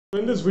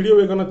In this video,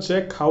 we're going to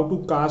check how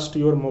to cast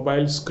your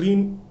mobile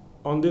screen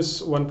on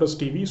this OnePlus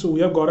TV. So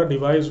we have got a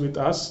device with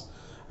us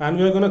and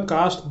we are going to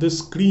cast this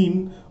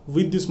screen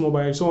with this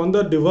mobile. So on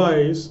the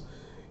device,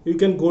 you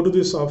can go to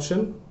this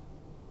option,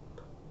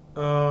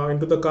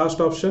 into the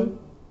cast option,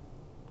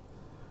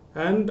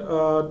 and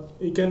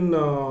you can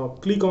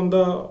click on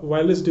the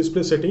wireless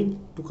display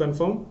setting to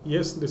confirm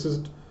yes, this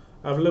is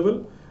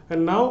available.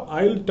 And now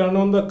I'll turn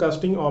on the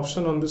casting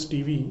option on this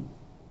TV.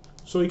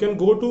 So you can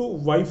go to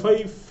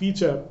Wi-Fi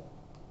feature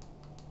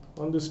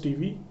on this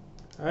TV,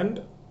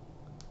 and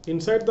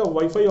inside the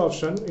Wi-Fi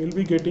option you'll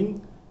be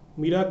getting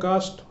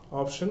Miracast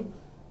option.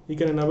 You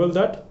can enable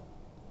that.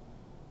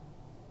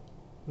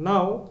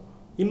 Now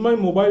in my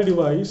mobile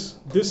device,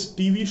 this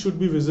TV should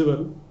be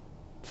visible.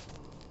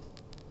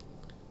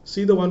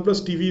 See, the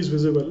OnePlus TV is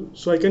visible,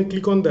 so I can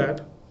click on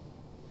that,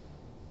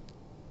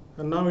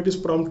 and now it is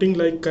prompting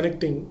like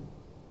connecting.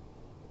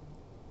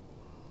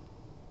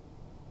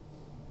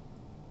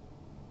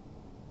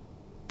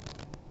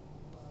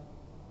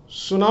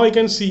 So now I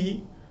can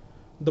see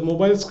the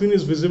mobile screen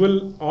is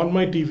visible on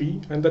my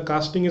TV and the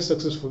casting is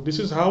successful. This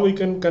is how you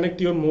can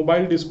connect your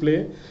mobile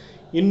display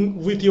in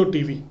with your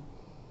TV.